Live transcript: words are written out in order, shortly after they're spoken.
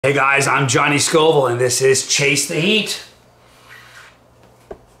Hey guys, I'm Johnny Scoville and this is Chase the Heat.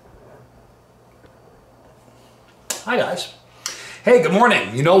 Hi guys. Hey, good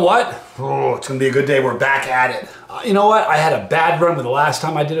morning. You know what? Oh, it's gonna be a good day. We're back at it. You know what? I had a bad run with the last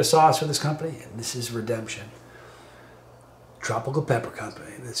time I did a sauce for this company, and this is redemption. Tropical Pepper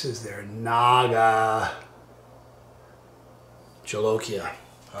Company. This is their Naga Jolokia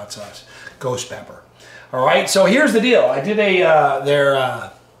Hot Sauce. Ghost pepper. All right, so here's the deal. I did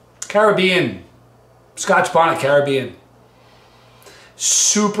their Caribbean, Scotch Bonnet Caribbean.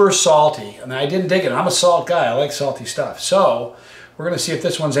 Super salty. I mean, I didn't dig it. I'm a salt guy. I like salty stuff. So, we're going to see if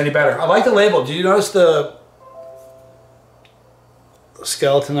this one's any better. I like the label. Do you notice the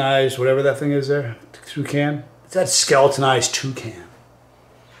skeletonized, whatever that thing is there? Toucan? It's that skeletonized toucan.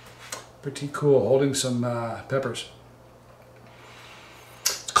 Pretty cool. Holding some peppers.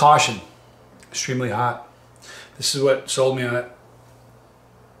 It's caution. Extremely hot. This is what sold me on it.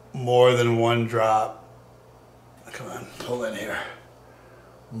 More than one drop. Come on, pull in here.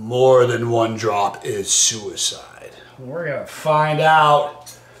 More than one drop is suicide. We're gonna find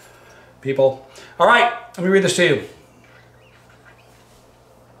out, people. All right, let me read this to you.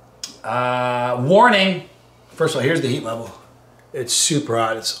 Warning. First of all, here's the heat level. It's super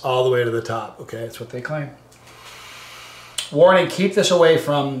hot. It's all the way to the top. Okay, that's what they claim. Warning, keep this away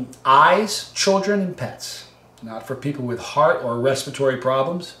from eyes, children, and pets. Not for people with heart or respiratory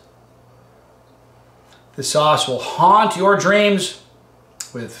problems. This sauce will haunt your dreams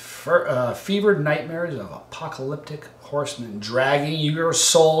with fevered nightmares of apocalyptic horsemen dragging your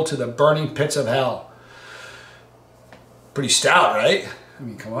soul to the burning pits of hell. Pretty stout, right? I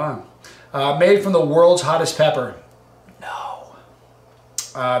mean, come on. Made from the world's hottest pepper. No.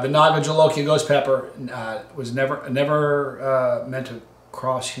 The Naga Jolokia ghost pepper was never meant to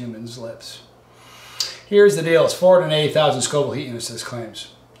cross humans' lips. Here's the deal. It's 480,000 Scoville heat units, this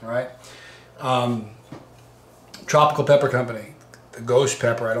claims. All right. Tropical Pepper Company. The ghost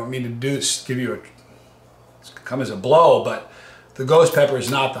pepper. I don't mean to give you come as a blow, but the ghost pepper is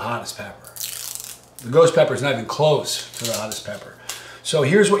not the hottest pepper. The ghost pepper is not even close to the hottest pepper. So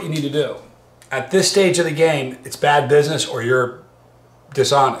here's what you need to do. At this stage of the game, it's bad business or you're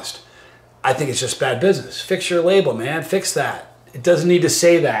dishonest. I think it's just bad business. Fix your label, man. Fix that. It doesn't need to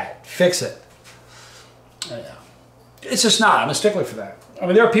say that. Fix it. It's just not. I'm a stickler for that. I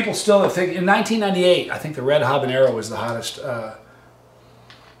mean, there are people still that think in 1998, I think the red habanero was the hottest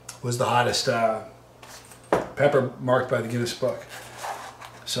pepper marked by the Guinness Book.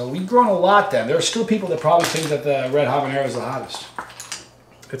 So we've grown a lot then. There are still people that probably think that the red habanero is the hottest.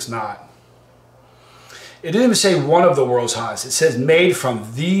 It's not. It didn't even say one of the world's hottest. It says made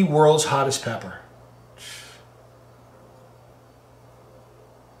from the world's hottest pepper.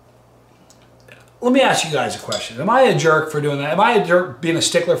 Let me ask you guys a question. Am I a jerk for doing that? Am I a jerk being a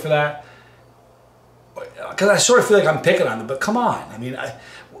stickler for that? Because I sort of feel like I'm picking on them, but come on. I mean,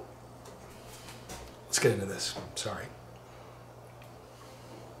 let's get into this. Sorry.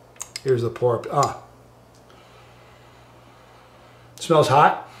 Here's the pour. Smells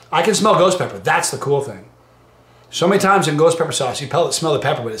hot. I can smell ghost pepper. That's the cool thing. So many times in ghost pepper sauce, you smell the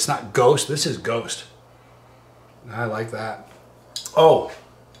pepper, but it's not ghost. This is ghost. I like that. Oh.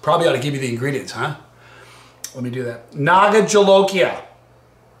 Probably ought to give you the ingredients, huh? Let me do that. Naga Jolokia.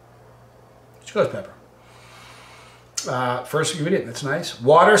 It's ghost pepper. First ingredient, that's nice.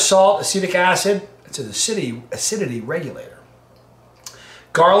 Water, salt, acetic acid. It's an acidity regulator.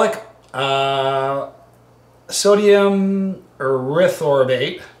 Garlic, sodium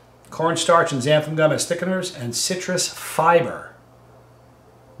erythorbate, cornstarch and xanthan gum as thickeners, and citrus fiber.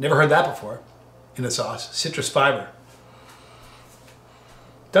 Never heard that before in a sauce. Citrus fiber.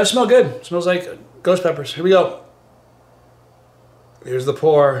 Does smell good. It smells like ghost peppers. Here we go. Here's the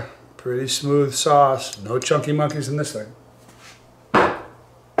pour. Pretty smooth sauce. No chunky monkeys in this thing. All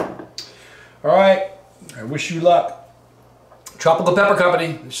right. I wish you luck. Tropical Pepper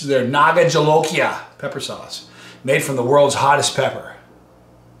Company. This is their Naga Jolokia pepper sauce. Made from the world's hottest pepper.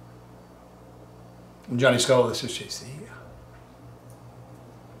 I'm Johnny Scoville. This is Chase the Heat.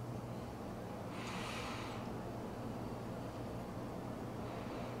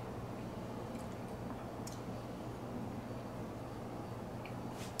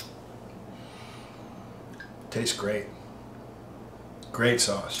 Tastes great. Great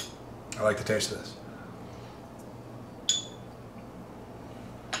sauce. I like the taste of this.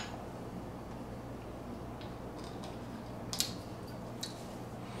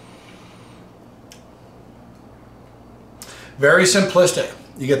 Very simplistic.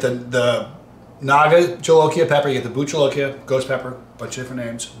 You get the Naga Jolokia pepper, you get the Boot Jolokia, ghost pepper, bunch of different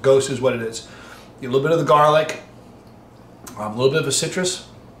names. Ghost is what it is. You get a little bit of the garlic, a little bit of a citrus,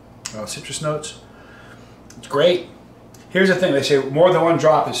 citrus notes. It's great. Here's the thing, they say more than one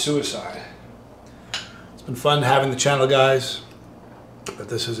drop is suicide. It's been fun having the channel, guys, but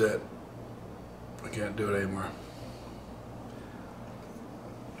this is it. I can't do it anymore.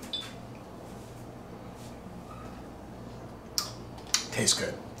 Tastes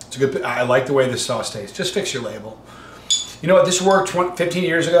good. It's a good. I like the way this sauce tastes. Just fix your label. You know what? This worked 15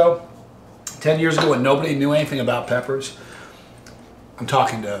 years ago, 10 years ago, when nobody knew anything about peppers. I'm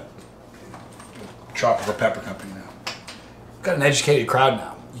talking to Tropical Pepper Company now. We've got an educated crowd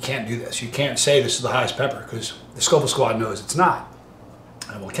now. You can't do this. You can't say this is the highest pepper because the Scoville Squad knows it's not.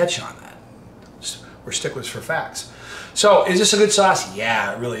 And we'll catch you on that. We're sticklers for facts. So, is this a good sauce?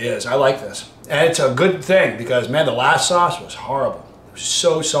 Yeah, it really is. I like this. And it's a good thing because, man, the last sauce was horrible. It was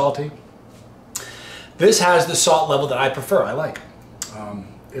so salty. This has the salt level that I prefer. I like.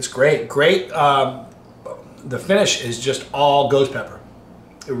 It's great. Great. The finish is just all ghost pepper.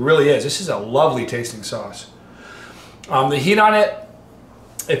 It really is. This is a lovely tasting sauce. The heat on it,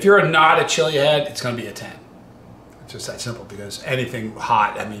 if you're not a chili head, it's going to be a 10. It's just that simple because anything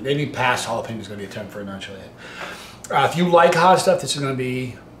hot, I mean, anything past jalapeno is going to be a 10 for a non-chili head. If you like hot stuff, this is going to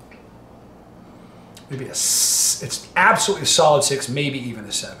be maybe it's absolutely a solid 6, maybe even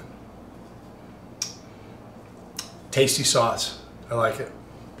a 7. Tasty sauce. I like it.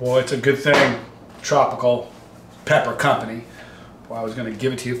 Boy, it's a good thing. Tropical Pepper Company. Boy, I was going to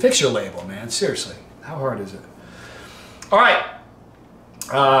give it to you. Fix your label, man. Seriously. How hard is it? All right.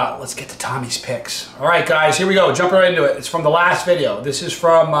 Let's get to Tommy's picks. All right, guys. Here we go. Jump right into it. It's from the last video. This is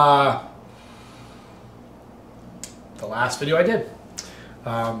from the last video I did.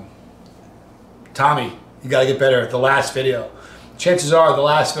 Tommy, you got to get better at the last video. Chances are the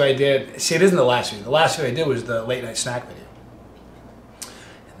last video I did, see, it isn't the last video. The last video I did was the late night snack video.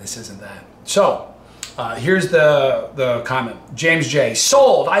 And this isn't that. So, here's the comment. James J.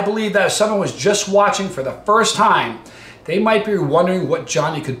 Sold. I believe that if someone was just watching for the first time, they might be wondering what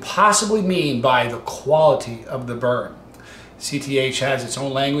Johnny could possibly mean by the quality of the burn. CTH has its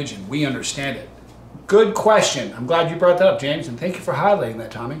own language and we understand it. Good question. I'm glad you brought that up, James, and thank you for highlighting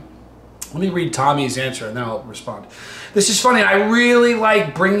that, Tommy. Let me read Tommy's answer and then I'll respond. This is funny. I really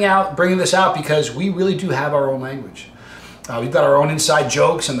like bringing this out because we really do have our own language. We've got our own inside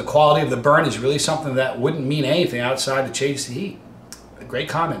jokes, and the quality of the burn is really something that wouldn't mean anything outside to change the heat. A great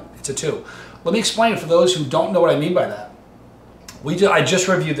comment. It's a 2. Let me explain it for those who don't know what I mean by that. I just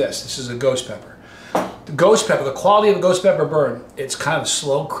reviewed this. This is a ghost pepper. The ghost pepper, the quality of a ghost pepper burn, it's kind of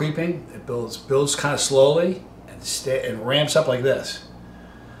slow creeping. It builds kind of slowly and ramps up like this.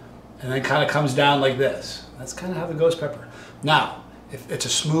 And then kind of comes down like this. That's kind of how the ghost pepper. Now, if it's a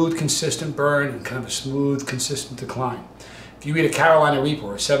smooth, consistent burn and kind of a smooth, consistent decline. If you eat a Carolina Reaper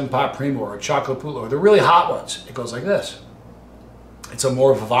or a 7-Pot Primo or a Chocolate Pulo, or the really hot ones, it goes like this. It's a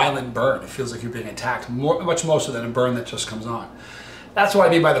more violent burn. It feels like you're being attacked, much more so than a burn that just comes on. That's what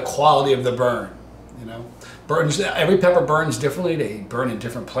I mean by the quality of the burn. You know, every pepper burns differently. They burn in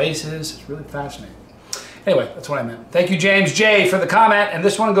different places. It's really fascinating. Anyway, that's what I meant. Thank you, James J, for the comment. And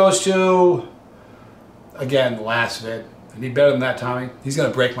this one goes to, again, the last vid. I need better than that, Tommy. He's going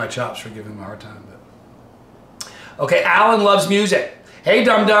to break my chops for giving him a hard time. But okay, Alan loves music. Hey,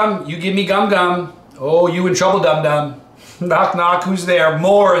 dum-dum, you give me gum-gum. Oh, you in trouble, dum-dum. Knock, knock, who's there?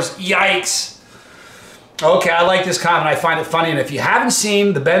 Moors, yikes. Okay, I like this comment. I find it funny. And if you haven't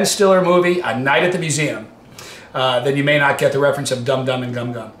seen the Ben Stiller movie, A Night at the Museum, then you may not get the reference of dum-dum and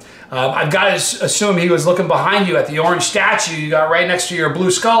gum-gum. I've got to assume he was looking behind you at the orange statue you got right next to your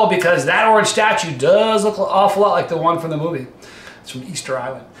blue skull, because that orange statue does look an awful lot like the one from the movie. It's from Easter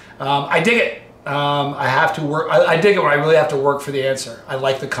Island. I dig it. I have to work. I dig it when I really have to work for the answer. I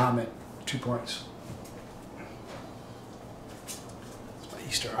like the comment. 2 points. It's my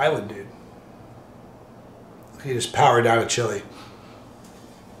Easter Island, dude. He just powered down a chili.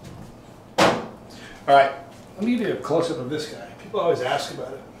 All right, let me give you a close-up of this guy. People always ask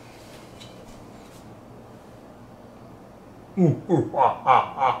about it.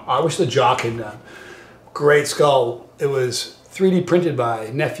 I wish the jaw came down. Great skull. It was 3D printed by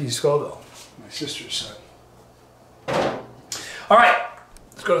Nephew Scoville, my sister's son. All right,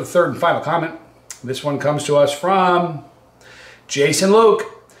 let's go to the third and final comment. This one comes to us from Jason Luke.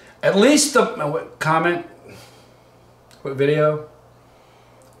 At least the what comment? What video?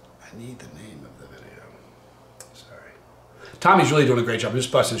 I need the name of the video. Sorry. Tommy's really doing a great job.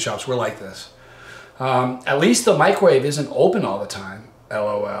 Just busting chops. We're like this. At least the microwave isn't open all the time.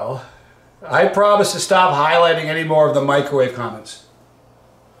 LOL. I promise to stop highlighting any more of the microwave comments.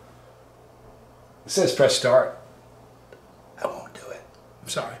 It says press start. I won't do it. I'm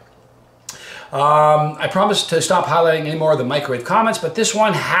sorry. I promised to stop highlighting any more of the microwave comments, but this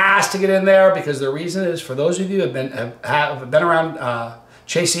one has to get in there because the reason is, for those of you who have been around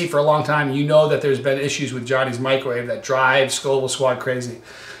Chase E for a long time, you know that there's been issues with Johnny's microwave that drive Scoville Squad crazy.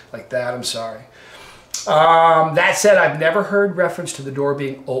 Like that, I'm sorry. That said, I've never heard reference to the door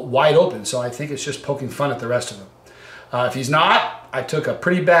being wide open, so I think it's just poking fun at the rest of them. If he's not, I took a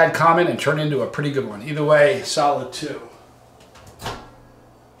pretty bad comment and turned it into a pretty good one. Either way, solid 2.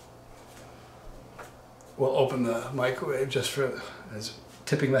 We'll open the microwave just for as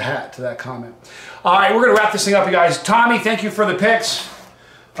tipping the hat to that comment. All right, we're gonna wrap this thing up, you guys. Tommy, thank you for the picks.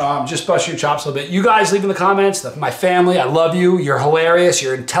 Just bust your chops a little bit. You guys leave in the comments, my family, I love you. You're hilarious,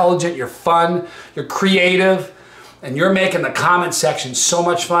 you're intelligent, you're fun, you're creative, and you're making the comment section so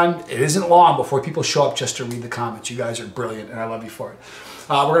much fun. It isn't long before people show up just to read the comments. You guys are brilliant, and I love you for it.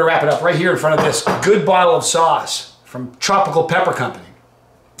 We're gonna wrap it up right here in front of this good bottle of sauce from Tropical Pepper Company.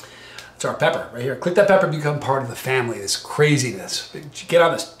 It's our pepper right here. Click that pepper, become part of the family, this craziness. Get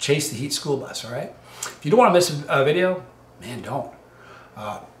on this Chase the Heat school bus, all right? If you don't wanna miss a video, man, don't.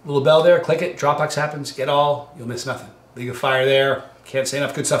 Little bell there, click it, Dropbox happens, get all, you'll miss nothing. League of Fire there, can't say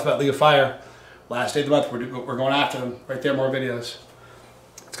enough good stuff about League of Fire. Last day of the month, we're going after them. Right there, more videos.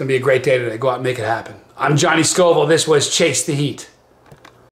 It's gonna be a great day today, go out and make it happen. I'm Johnny Scoville, this was Chase the Heat.